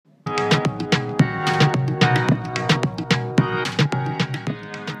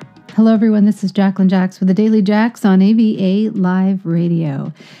Hello, everyone. This is Jacqueline Jax with the Daily Jax on AVA Live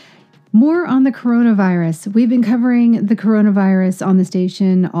Radio. More on the coronavirus. We've been covering the coronavirus on the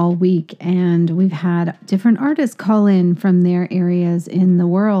station all week, and we've had different artists call in from their areas in the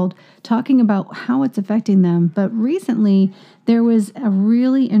world talking about how it's affecting them. But recently, there was a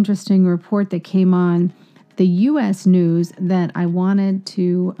really interesting report that came on the U.S. news that I wanted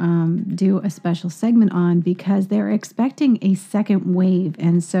to do a special segment on because they're expecting a second wave.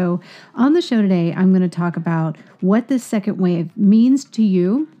 And so on the show today, I'm going to talk about what this second wave means to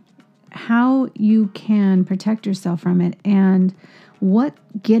you, how you can protect yourself from it, and what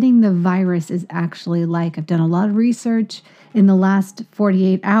getting the virus is actually like. I've done a lot of research in the last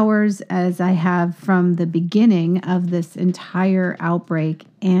 48 hours, as I have from the beginning of this entire outbreak.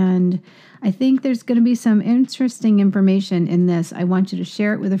 And I think there's going to be some interesting information in this. I want you to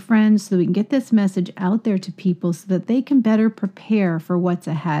share it with a friend so that we can get this message out there to people so that they can better prepare for what's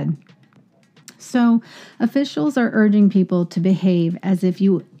ahead. So, officials are urging people to behave as if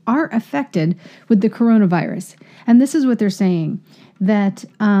you are affected with the coronavirus. And this is what they're saying, that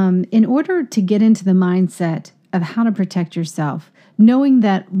in order to get into the mindset of how to protect yourself, knowing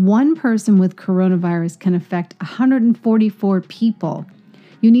that one person with coronavirus can affect 144 people,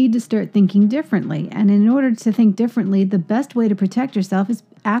 you need to start thinking differently. And in order to think differently, the best way to protect yourself is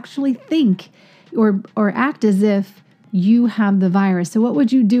actually think or act as if you have the virus. So what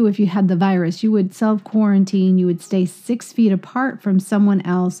would you do if you had the virus? You would self-quarantine. You would stay 6 feet apart from someone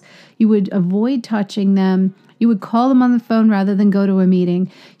else. You would avoid touching them. You would call them on the phone rather than go to a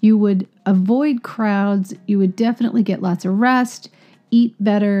meeting. You would avoid crowds. You would definitely get lots of rest, eat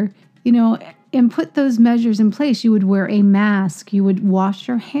better, and put those measures in place. You would wear a mask. You would wash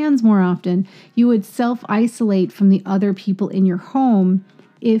your hands more often. You would self-isolate from the other people in your home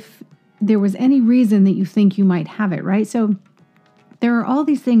if there was any reason that you think you might have it, right? So there are all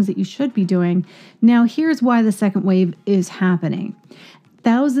these things that you should be doing. Now, here's why the second wave is happening.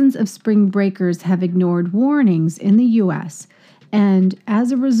 Thousands of spring breakers have ignored warnings in the U.S., and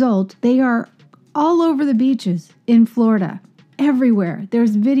as a result, they are all over the beaches in Florida. Everywhere.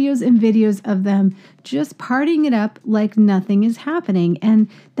 There's videos and videos of them just partying it up like nothing is happening. And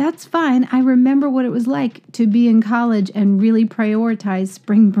that's fine. I remember what it was like to be in college and really prioritize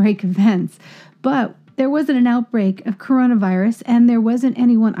spring break events. But there wasn't an outbreak of coronavirus, and there wasn't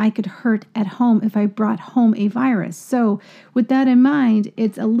anyone I could hurt at home if I brought home a virus. So with that in mind,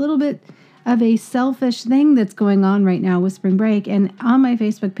 it's a little bit of a selfish thing that's going on right now with spring break. And on my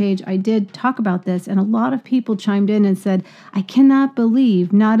Facebook page, I did talk about this, and a lot of people chimed in and said, I cannot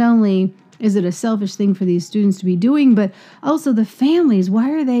believe not only is it a selfish thing for these students to be doing, but also the families.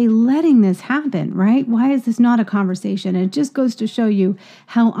 Why are they letting this happen, right? Why is this not a conversation? And it just goes to show you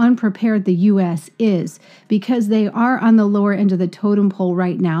how unprepared the U.S. is, because they are on the lower end of the totem pole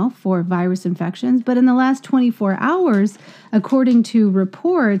right now for virus infections. But in the last 24 hours, according to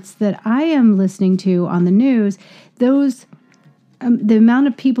reports that I am listening to on the news, the amount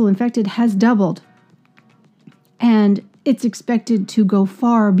of people infected has doubled. And it's expected to go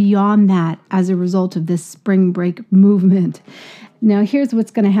far beyond that as a result of this spring break movement. Now, here's what's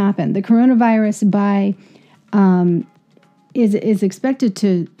going to happen. The coronavirus is expected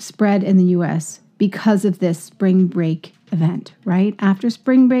to spread in the U.S. because of this spring break event, right? After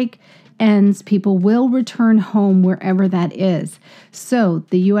spring break ends, people will return home wherever that is. So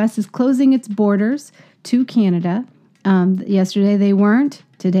the U.S. is closing its borders to Canada. Yesterday they weren't.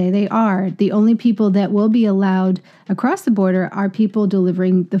 Today they are. The only people that will be allowed across the border are people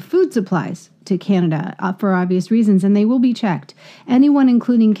delivering the food supplies to Canada for obvious reasons, and they will be checked. Anyone,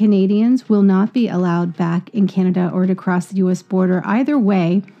 including Canadians, will not be allowed back in Canada or to cross the U.S. border either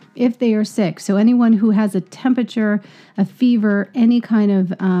way if they are sick. So anyone who has a temperature, a fever, any kind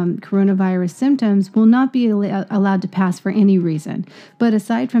of coronavirus symptoms will not be allowed to pass for any reason. But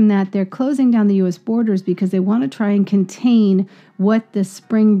aside from that, they're closing down the U.S. borders because they want to try and contain what the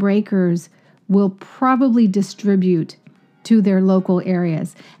spring breakers will probably distribute to their local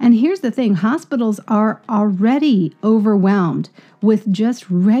areas. And here's the thing, hospitals are already overwhelmed with just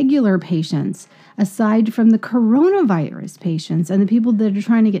regular patients, aside from the coronavirus patients and the people that are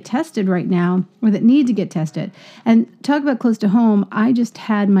trying to get tested right now or that need to get tested. And talk about close to home, I just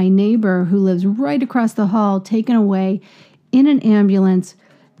had my neighbor who lives right across the hall taken away in an ambulance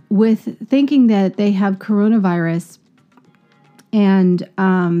with thinking that they have coronavirus. And,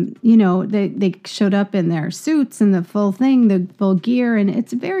 they showed up in their suits and the full thing, the full gear, and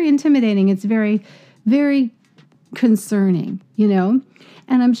it's very intimidating. It's very, very concerning, And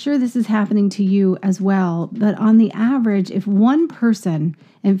I'm sure this is happening to you as well. But on the average, if one person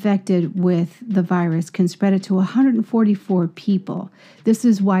infected with the virus can spread it to 144 people, this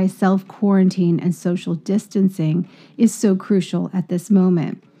is why self-quarantine and social distancing is so crucial at this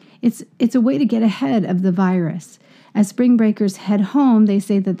moment. It's a way to get ahead of the virus. As spring breakers head home, they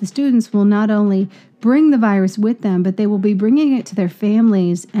say that the students will not only bring the virus with them, but they will be bringing it to their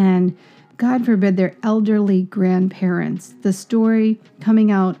families and, God forbid, their elderly grandparents. The story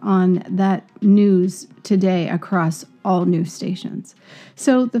coming out on that news today across all news stations.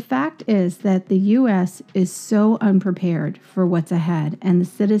 So the fact is that the U.S. is so unprepared for what's ahead, and the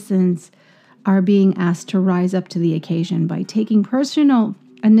citizens are being asked to rise up to the occasion by taking personal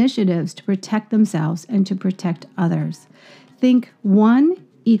initiatives to protect themselves and to protect others. Think 1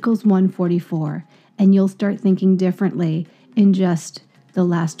 equals 144, and you'll start thinking differently in just the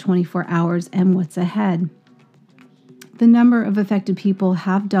last 24 hours and what's ahead. The number of affected people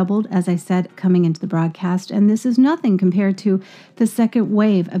have doubled, as I said, coming into the broadcast, and this is nothing compared to the second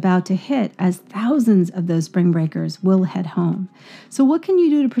wave about to hit, as thousands of those spring breakers will head home. So what can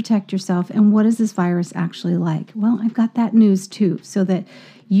you do to protect yourself, and what is this virus actually like? Well, I've got that news too, so that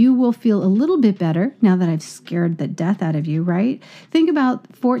you will feel a little bit better now that I've scared the death out of you, right? Think about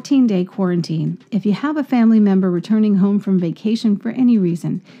 14-day quarantine. If you have a family member returning home from vacation for any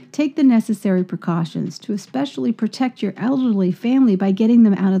reason, take the necessary precautions to especially protect your elderly family by getting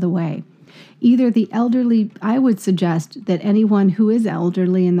them out of the way. Either the elderly, I would suggest that anyone who is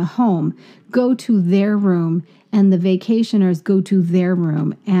elderly in the home go to their room, and the vacationers go to their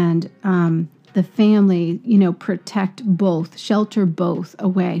room, and the family, protect both, shelter both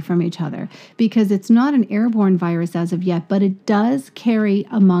away from each other, because it's not an airborne virus as of yet, but it does carry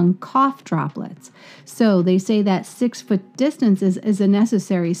among cough droplets. So they say that 6-foot distance is a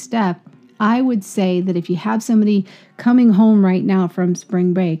necessary step. I would say that if you have somebody coming home right now from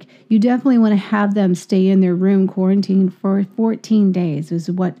spring break, you definitely want to have them stay in their room quarantined for 14 days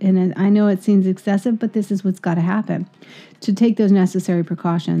and I know it seems excessive, but this is what's got to happen to take those necessary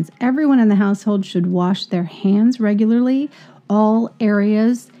precautions. Everyone in the household should wash their hands regularly. All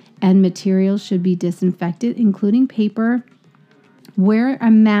areas and materials should be disinfected, including paper. Wear a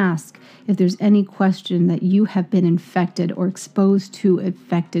mask if there's any question that you have been infected or exposed to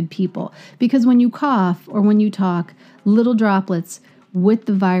infected people. Because when you cough or when you talk, little droplets with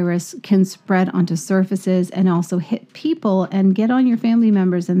the virus can spread onto surfaces and also hit people and get on your family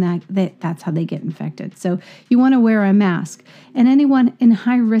members, and that's how they get infected. So you want to wear a mask. And anyone in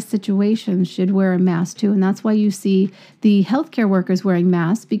high-risk situations should wear a mask too. And that's why you see the healthcare workers wearing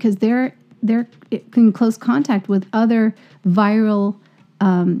masks, because they're in close contact with other viral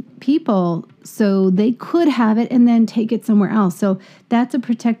people, so they could have it and then take it somewhere else. So that's a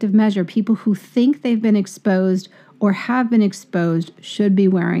protective measure. People who think they've been exposed or have been exposed should be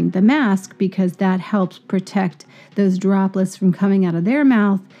wearing the mask, because that helps protect those droplets from coming out of their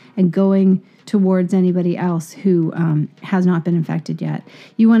mouth and going towards anybody else who has not been infected yet.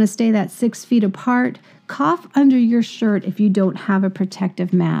 You want to stay that 6 feet apart. Cough under your shirt if you don't have a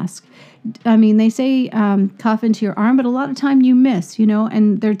protective mask. I mean, they say cough into your arm, but a lot of time you miss,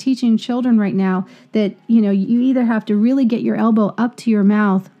 and they're teaching children right now that, you either have to really get your elbow up to your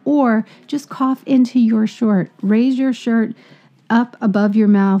mouth or just cough into your shirt. Raise your shirt up above your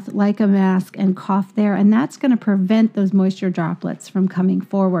mouth like a mask and cough there, and that's going to prevent those moisture droplets from coming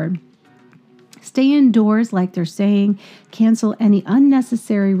forward. Stay indoors, like they're saying. Cancel any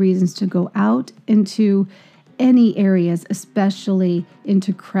unnecessary reasons to go out into any areas, especially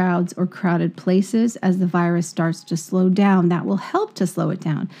into crowds or crowded places, as the virus starts to slow down. That will help to slow it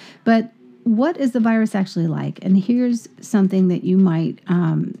down. But what is the virus actually like? And here's something that you might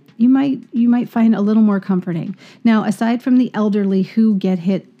find a little more comforting. Now, aside from the elderly who get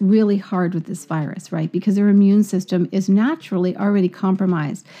hit really hard with this virus, right? Because their immune system is naturally already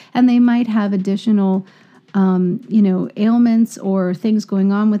compromised, and they might have additional ailments or things going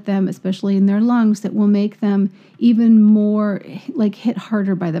on with them, especially in their lungs, that will make them even more hit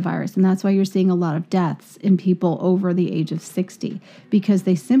harder by the virus. And that's why you're seeing a lot of deaths in people over the age of 60, because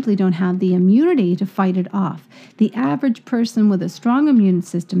they simply don't have the immunity to fight it off. The average person with a strong immune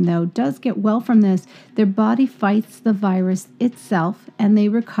system, though, does get well from this. Their body fights the virus itself, and they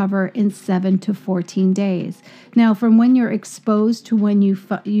recover in 7 to 14 days. Now, from when you're exposed to when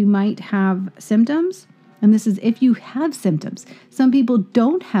you might have symptoms, and this is if you have symptoms. Some people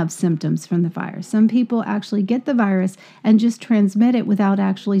don't have symptoms from the virus. Some people actually get the virus and just transmit it without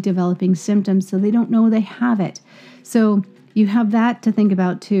actually developing symptoms, so they don't know they have it. So you have that to think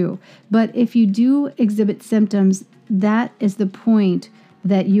about too. But if you do exhibit symptoms, that is the point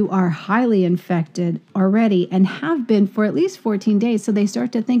that you are highly infected already and have been for at least 14 days. So they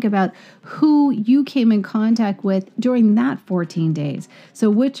start to think about who you came in contact with during that 14 days. So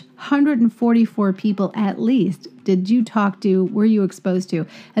which 144 people at least did you talk to, were you exposed to?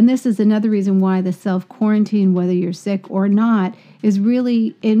 And this is another reason why the self-quarantine, whether you're sick or not, is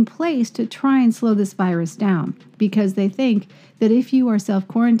really in place to try and slow this virus down, because they think that if you are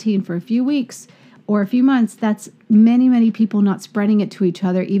self-quarantined for a few weeks or a few months, that's many, many people not spreading it to each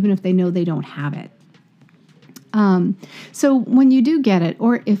other, even if they know they don't have it. So when you do get it,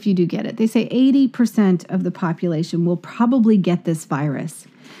 or if you do get it, they say 80% of the population will probably get this virus.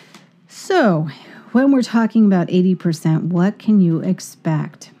 So when we're talking about 80%, what can you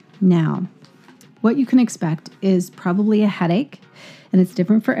expect? Now, what you can expect is probably a headache, and it's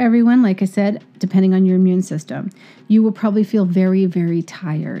different for everyone, like I said, depending on your immune system. You will probably feel very, very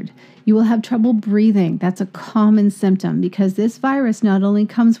tired. You will have trouble breathing. That's a common symptom, because this virus not only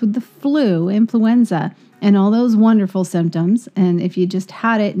comes with the flu, influenza, and all those wonderful symptoms, and if you just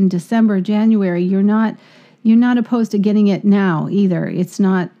had it in December, January, you're not opposed to getting it now either. It's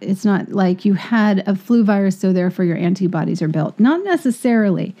not like you had a flu virus, so therefore your antibodies are built. Not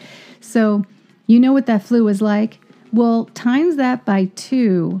necessarily. So you know what that flu was like? Well, times that by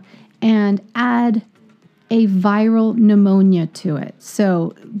 2 and add a viral pneumonia to it.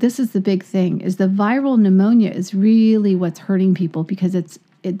 So this is the big thing, is the viral pneumonia is really what's hurting people, because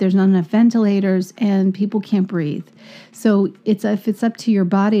there's not enough ventilators and people can't breathe. So if it's up to your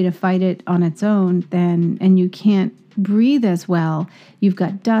body to fight it on its own, and you can't breathe as well, you've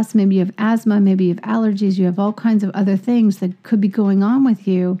got dust, maybe you have asthma, maybe you have allergies, you have all kinds of other things that could be going on with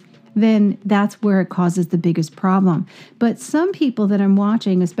you, then that's where it causes the biggest problem. But some people that I'm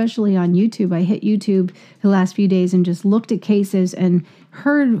watching, especially on YouTube, I hit YouTube the last few days and just looked at cases and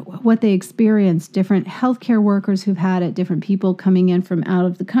heard what they experienced, different healthcare workers who've had it, different people coming in from out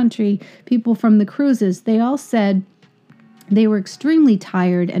of the country, people from the cruises. They all said they were extremely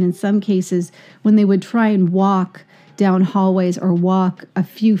tired, and in some cases, when they would try and walk down hallways or walk a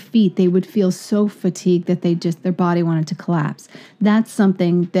few feet, they would feel so fatigued that their body wanted to collapse. That's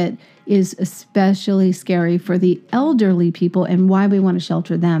something that is especially scary for the elderly people, and why we want to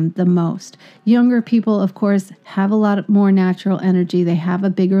shelter them the most. Younger people, of course, have a lot more natural energy. They have a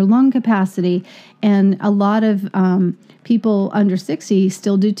bigger lung capacity, and a lot of people under 60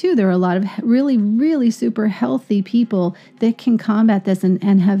 still do too. There are a lot of really, really super healthy people that can combat this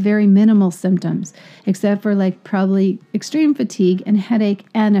and have very minimal symptoms, except for like probably extreme fatigue and headache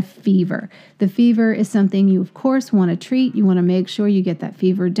and a fever. The fever is something you, of course, want to treat. You want to make sure you get that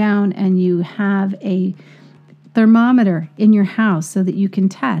fever down, and you have a thermometer in your house so that you can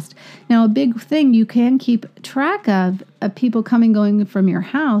test. Now, a big thing you can keep track of people going from your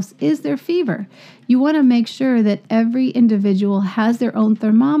house is their fever. You want to make sure that every individual has their own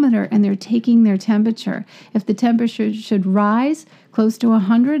thermometer and they're taking their temperature. If the temperature should rise close to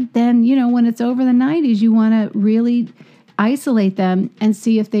 100, then, when it's over the 90s, you want to really isolate them and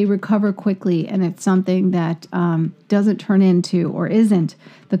see if they recover quickly and it's something that doesn't turn into or isn't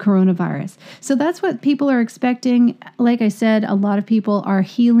the coronavirus. So that's what people are expecting. Like I said, a lot of people are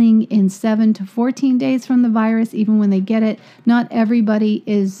healing in 7 to 14 days from the virus, even when they get it. Not everybody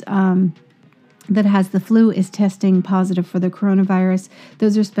is that has the flu is testing positive for the coronavirus.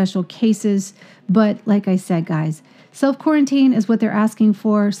 Those are special cases. But like I said, guys, self-quarantine is what they're asking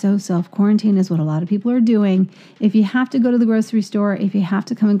for. So self-quarantine is what a lot of people are doing. If you have to go to the grocery store, if you have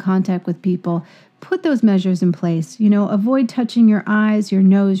to come in contact with people, put those measures in place. Avoid touching your eyes, your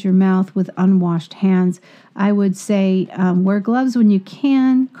nose, your mouth with unwashed hands. I would say wear gloves when you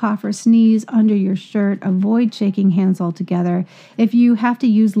can, cough or sneeze under your shirt. Avoid shaking hands altogether. If you have to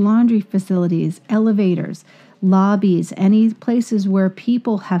use laundry facilities, elevators, lobbies, any places where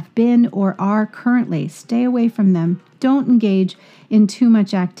people have been or are currently, stay away from them. Don't engage in too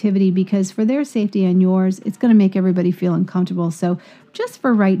much activity, because for their safety and yours, it's going to make everybody feel uncomfortable. So just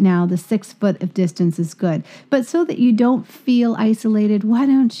for right now, the 6 foot of distance is good. But so that you don't feel isolated, why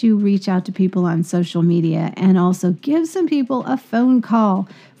don't you reach out to people on social media and also give some people a phone call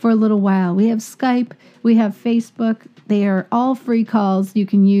for a little while? We have Skype, we have Facebook. They are all free calls you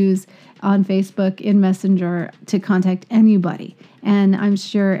can use on Facebook in Messenger to contact anybody. And I'm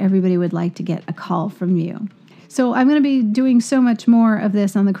sure everybody would like to get a call from you. So I'm going to be doing so much more of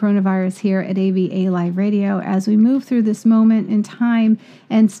this on the coronavirus here at AVA Live Radio as we move through this moment in time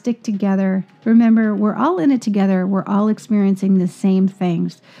and stick together. Remember, we're all in it together. We're all experiencing the same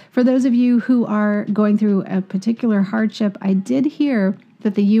things. For those of you who are going through a particular hardship, I did hear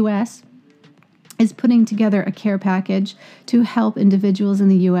that the U.S. is putting together a care package to help individuals in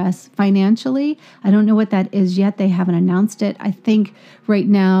the U.S. financially. I don't know what that is yet. They haven't announced it. I think right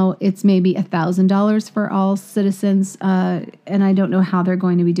now it's maybe $1,000 for all citizens, and I don't know how they're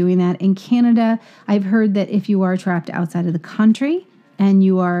going to be doing that. In Canada, I've heard that if you are trapped outside of the country and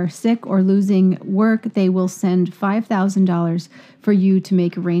you are sick or losing work, they will send $5,000 for you to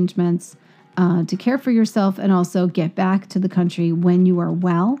make arrangements to care for yourself and also get back to the country when you are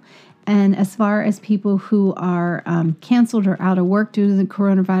well. And as far as people who are canceled or out of work due to the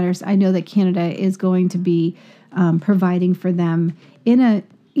coronavirus, I know that Canada is going to be providing for them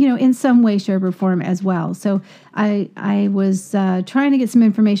in some way, shape, or form as well. So I was trying to get some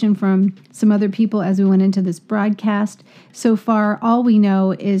information from some other people as we went into this broadcast. So far, all we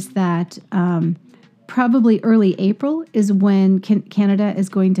know is that probably early April is when Canada is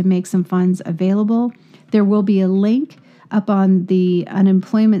going to make some funds available. There will be a link up on the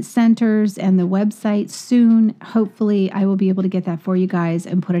unemployment centers and the website soon. Hopefully, I will be able to get that for you guys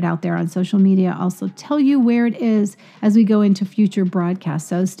and put it out there on social media. Also tell you where it is as we go into future broadcasts.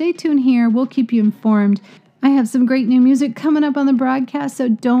 So stay tuned here. We'll keep you informed. I have some great new music coming up on the broadcast, so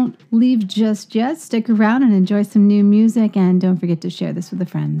don't leave just yet. Stick around and enjoy some new music, and don't forget to share this with a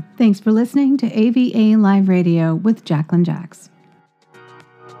friend. Thanks for listening to AVA Live Radio with Jacqueline Jax.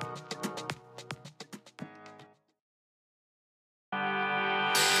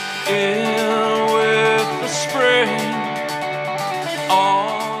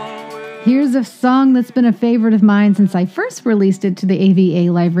 Here's a song that's been a favorite of mine since I first released it to the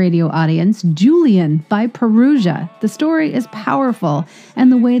AVA Live Radio audience, Julian by Perugia. The story is powerful,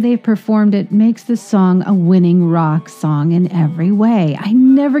 and the way they've performed it makes this song a winning rock song in every way. I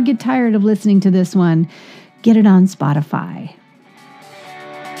never get tired of listening to this one. Get it on Spotify.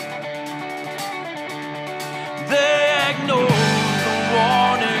 They ignore the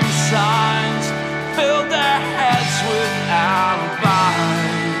warning signs, fill their heads with alibis.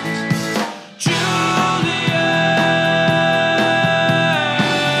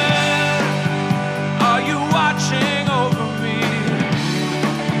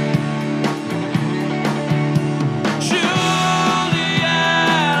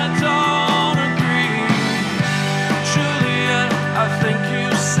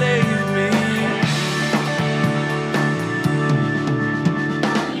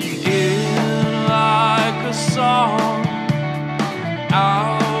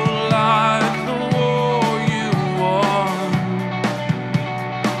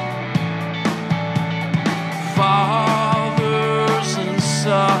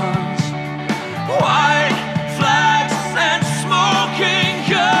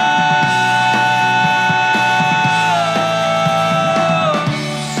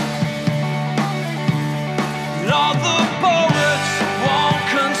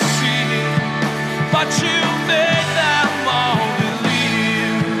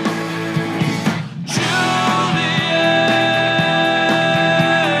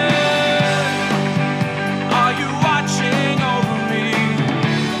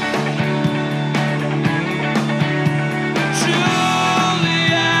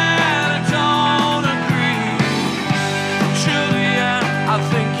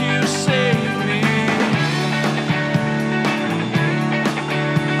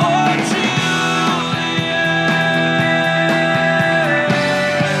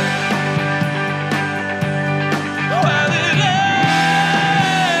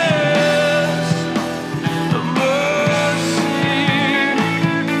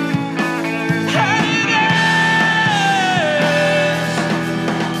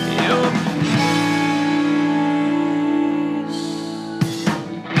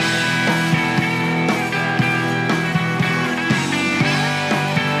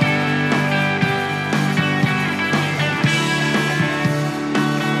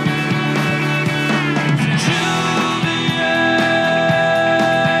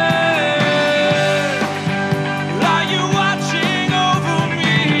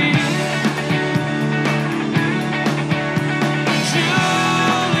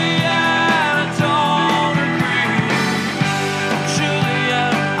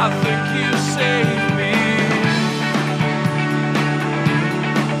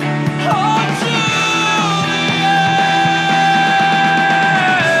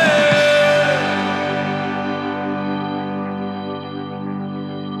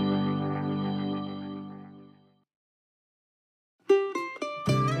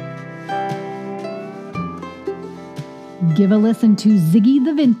 Give a listen to Ziggy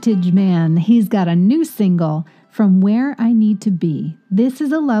the Vintage Man. He's got a new single From Where I Need to Be. This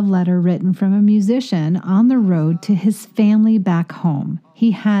is a love letter written from a musician on the road to his family back home.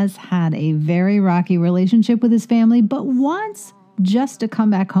 He has had a very rocky relationship with his family, but wants just to come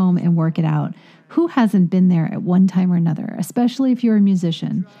back home and work it out. Who hasn't been there at one time or another, especially if you're a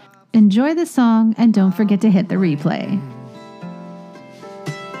musician? Enjoy the song and don't forget to hit the replay.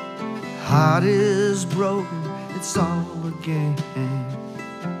 Heart is broken, it's all a game.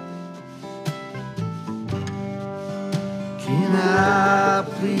 Can I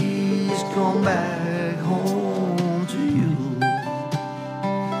please come back home to you?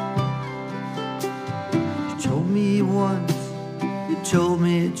 You told me once, you told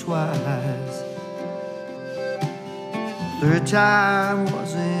me twice. Third time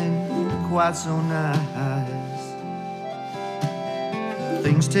wasn't quite so nice.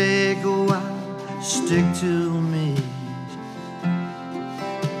 Things take a while, stick to me.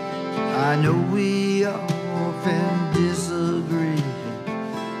 I know we often disagree.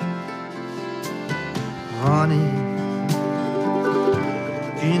 Honey,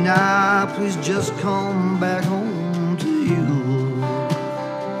 can I please just come back home to you?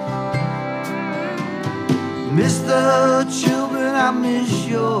 Miss the children, I miss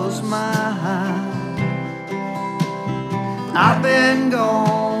your smile. I've been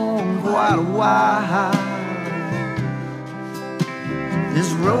gone quite a while.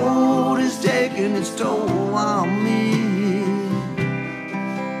 This road is taking its toll on me.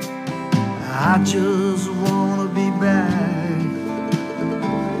 I just wanna be back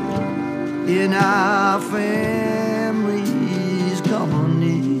in our family's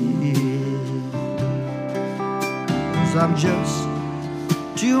company. 'Cause I'm just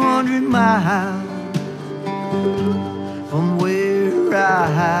 200 miles from where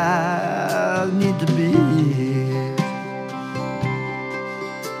I need to be.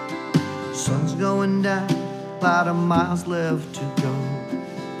 Sun's going down, a lot of miles left to go.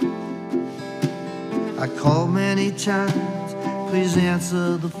 I called many times, please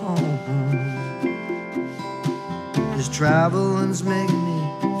answer the phone. This traveling's making me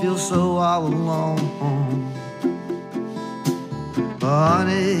feel so all alone.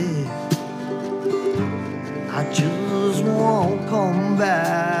 Honey, I just won't come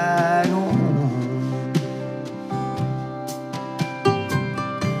back home.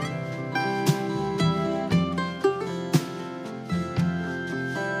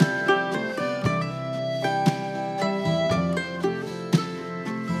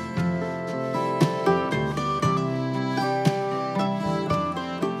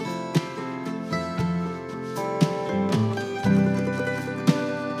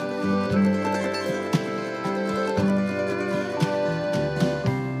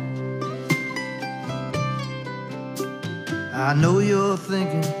 I know you're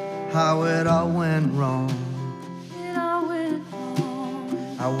thinking how it all went wrong.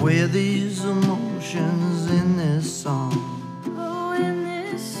 I wear these emotions in this song.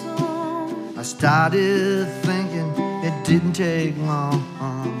 I started thinking it didn't take long.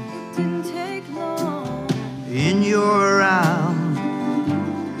 In your arms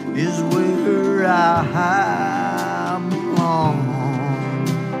is where I belong.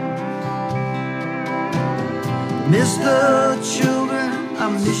 Miss the children, I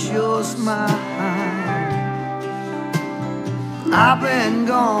miss your smile. I've been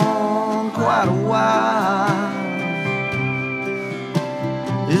gone quite a while.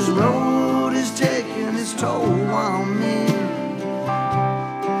 This road is taking its toll on me.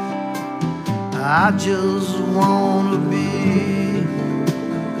 I just wanna be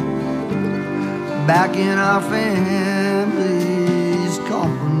back in our family's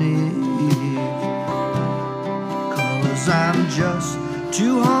company. I'm just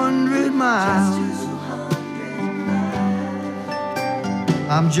 200 miles.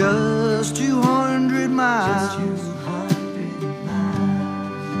 I'm just 200 miles.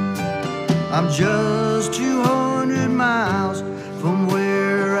 I'm just 200 miles from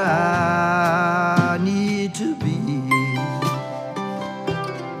where I need to be.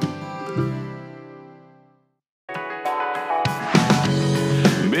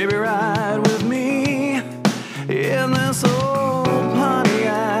 Baby, ride with me in this old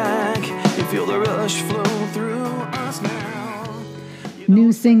Pontiac. You feel the rush flow through us now.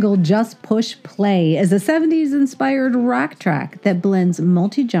 New single Just Push Play is a 70s inspired rock track that blends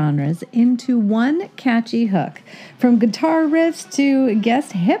multi-genres into one catchy hook. From guitar riffs to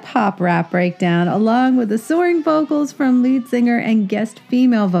guest hip-hop rap breakdown, along with the soaring vocals from lead singer and guest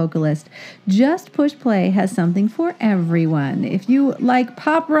female vocalist, Just Push Play has something for everyone. If you like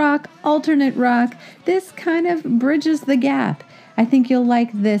pop rock, alternate rock, this kind of bridges the gap. I think you'll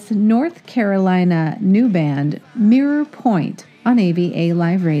like this North Carolina new band, Mirror Point, on AVA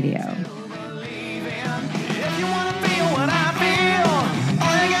Live Radio. If you wanna feel what I feel,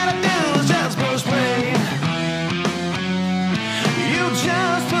 all you gotta do is just push play. You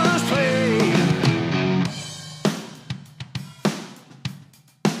just push play.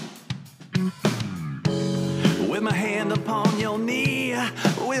 With my hand upon your knee,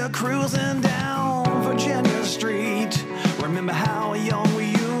 we're cruising down Virginia Street. Remember how young we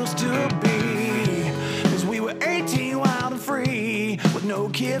used to be? 'Cause we were 18, wild and free, with no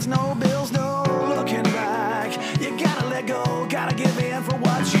kids, no bills, no looking back. You gotta let go, gotta give in for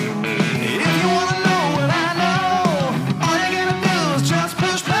what you need. If you wanna know what I know, all you gotta do is just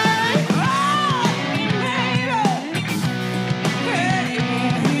push play.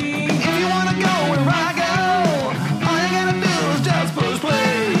 If you wanna go where I go, all you gotta do is just push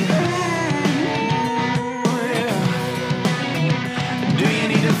play. Do you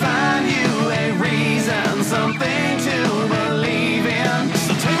need to find you a reason, something to believe in?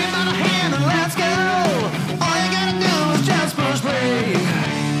 So take me by the hand and let's go. All you gotta do is just push play.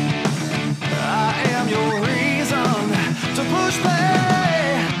 I am your reason to push play.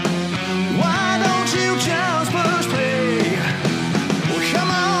 Why don't you just push play? Well,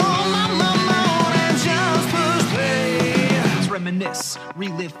 come on, and just push play. Let's reminisce,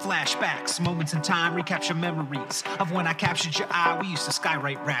 relive flashbacks, moments in time, recapture memories of when I captured your eye. We used to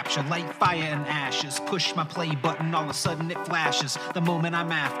skywrite rapture, light fire and ashes. Push my play button, all of a sudden it flashes. The moment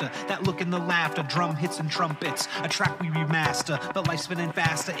I'm after, that look and the laughter, drum hits and trumpets, a track we remaster. But life's spinning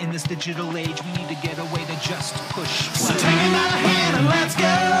faster in this digital age. We need to get away to just push play. So take me by the hand and let's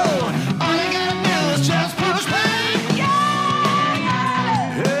go. All you gotta do is just push play.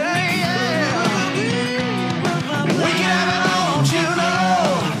 Hey, yeah. We can have it all, don't you know?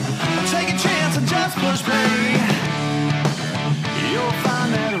 Take a chance and just push play. You'll find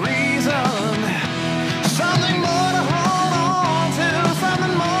that reason, something more to hold on to,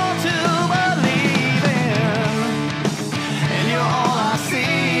 something more to believe in. And you're all I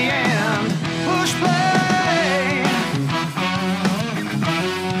see, and push play.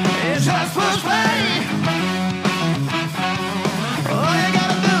 It's just push play. All you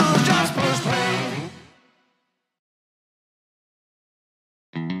gotta do is just push play.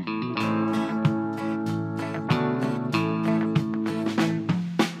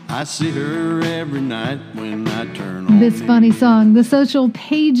 I see her every night when I turn on. This funny song, The Social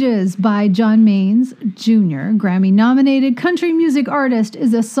Pages by John Maines Jr., Grammy-nominated country music artist,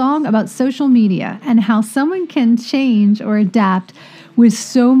 is a song about social media and how someone can change or adapt with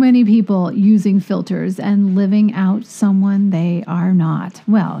so many people using filters and living out someone they are not.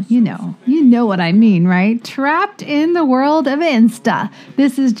 Well, you know what I mean, right? Trapped in the world of Insta.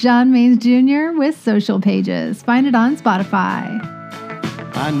 This is John Maines Jr. with Social Pages. Find it on Spotify.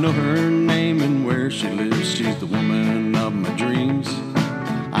 I know her name and where she lives. She's the woman of my dreams.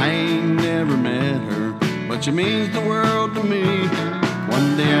 I ain't never met her, but she means the world to me.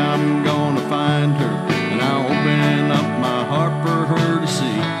 One day I'm gonna find her, and I'll open up my heart for her to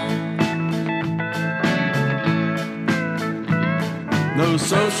see. Those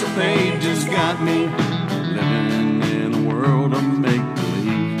social pages got me living in a world of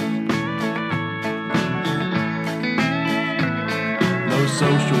make-believe. Those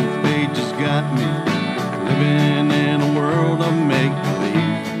social pages got me living in a world of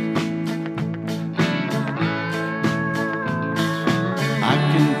make-believe. I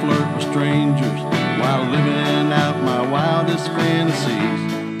can flirt with strangers while living out my wildest fantasies.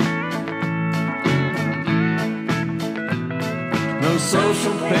 Those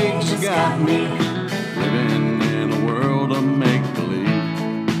social pages got me living in a world of make-believe.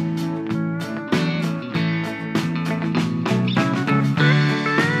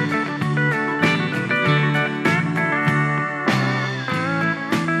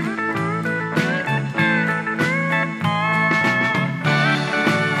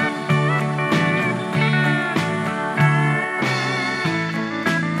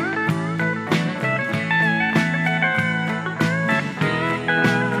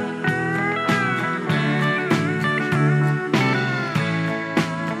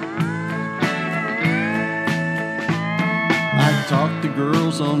 Talk to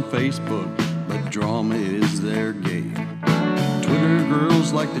girls on Facebook, but drama is their game. Twitter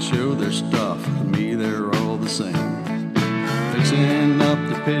girls like to show their stuff, to me they're all the same. Fixing up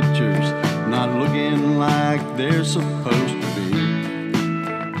the pictures, not looking like they're supposed to be.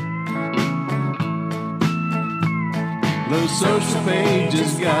 Those social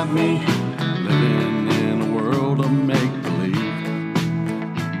pages got me living in a world of make-believe.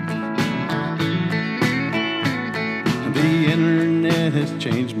 The internet has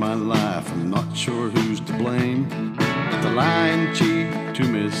changed my life. I'm not sure who's to blame. To lie and cheat, to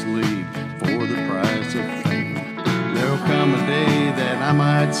mislead for the price of fame. There'll come a day that I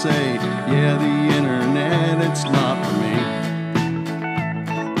might say, yeah, the internet, it's not for me.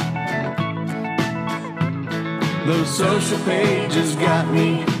 Those social pages got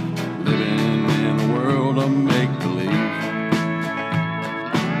me living in a world of make-believe.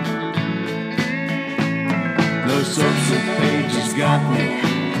 Those social pages got me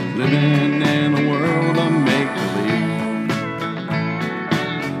living in a world of make-believe.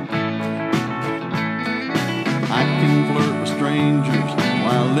 I can flirt with strangers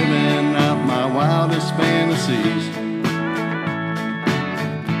while living out my wildest fantasies.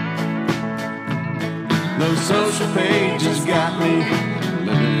 Those social pages got me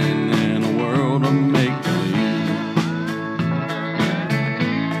living in a world of make-believe.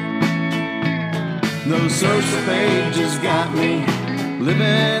 Those social pages got me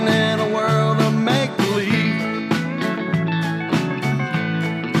living in a world of make-believe.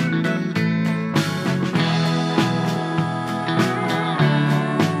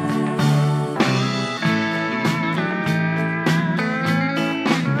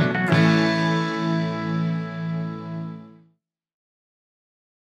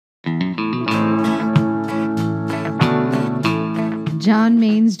 John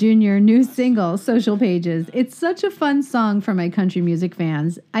Maines Jr. new single, Social Pages. It's such a fun song for my country music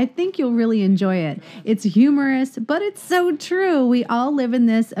fans. I think you'll really enjoy it. It's humorous, but it's so true. We all live in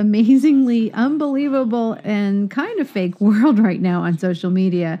this amazingly unbelievable and kind of fake world right now on social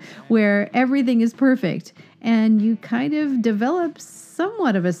media where everything is perfect and you kind of develop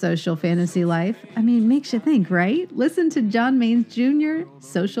somewhat of a social fantasy life. I mean, makes you think, right? Listen to John Maines Jr.,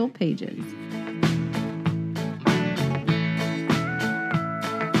 Social Pages.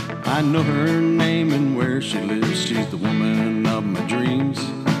 I know her name and where she lives. She's the woman of my dreams.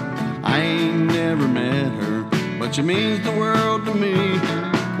 I ain't never met her, but she means the world to me.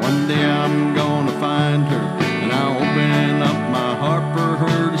 One day I'm gonna find her, and I'll open up my heart for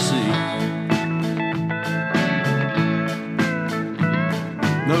her to see.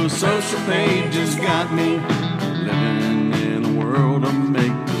 Those social pages got me living in a world of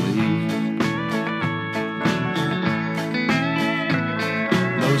make-believe.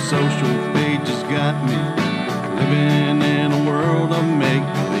 Those social pages got me living in a world of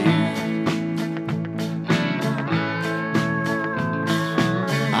make-believe.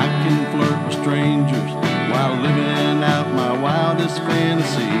 I can flirt with strangers while living out my wildest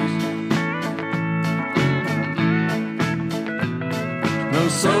fantasies.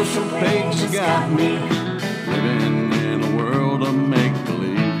 Those social pages got me living in a world of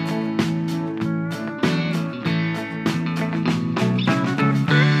make-believe.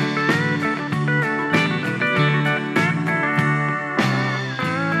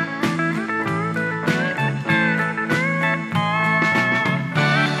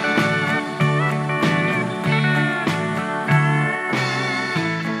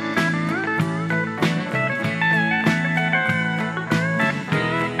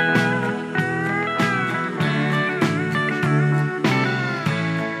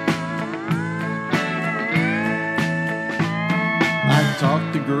 Talk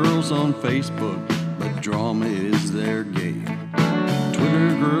to girls on Facebook, but drama is their game.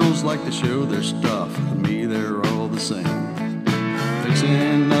 Twitter girls like to show their stuff, to me they're all the same.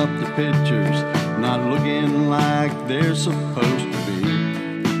 Fixing up the pictures, not looking like they're supposed to be.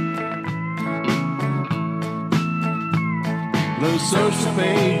 Those social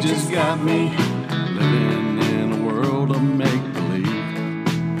pages got me living in a world of make-believe.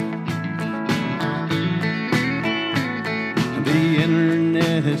 The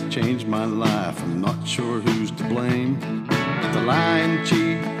internet has changed my life. I'm not sure who's to blame. To lie and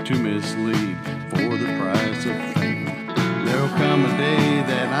cheat, to mislead for the price of fame. There'll come a day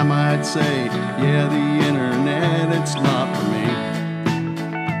that I might say, yeah, the internet, it's not for me.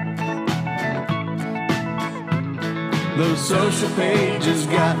 Those social pages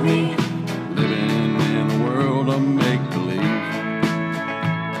got me living in a world of make-believe.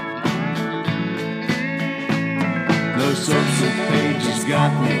 Those social pages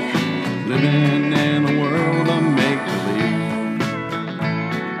got me living in a world of make-believe.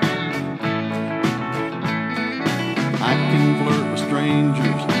 I can flirt with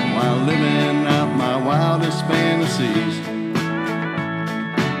strangers while living out my wildest fantasies.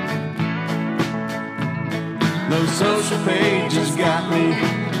 Those social pages got me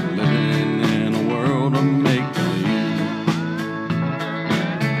living in a world of make-believe.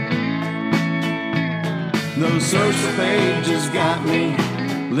 Those social pages got me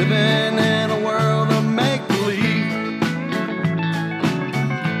living in a world of make-believe.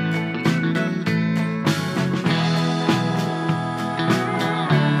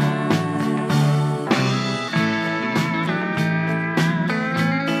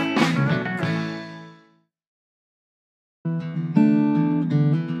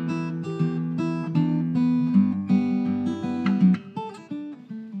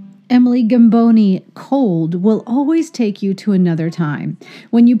 Emily Gamboni, Cold, will always take you to another time.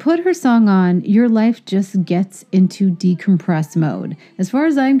 When you put her song on, your life just gets into decompress mode. As far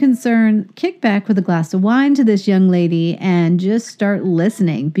as I'm concerned, kick back with a glass of wine to this young lady and just start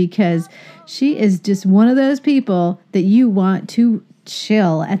listening, because she is just one of those people that you want to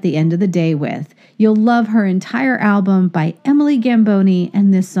chill at the end of the day with. You'll love her entire album by Emily Gamboni,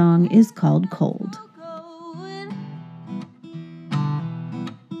 and this song is called Cold.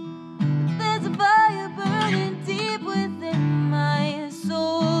 There's a fire burning deep within my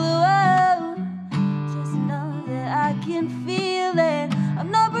soul. Oh, just know that I can feel it.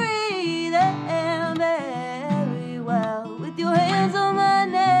 I'm not breathing very well with your hands on my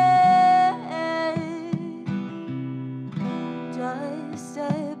neck. Just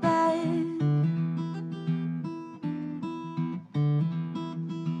stay back.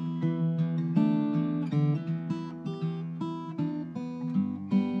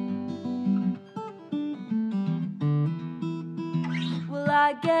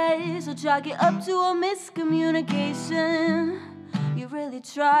 I guess I'll chalk it up to a miscommunication. You're really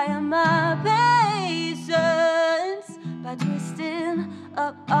trying my patience by twisting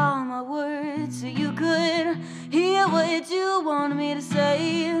up all my words so you could hear what you wanted me to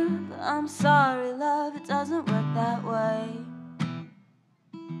say. But I'm sorry, love, it doesn't work that way.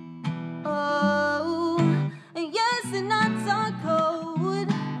 Oh, and yes, the nights are cold,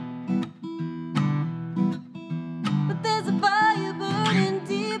 but there's a fire burning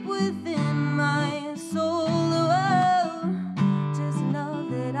deep within my soul. Oh, just know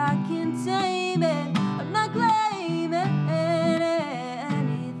that I can tame it. I'm not claiming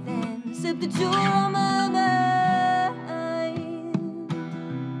anything except that you're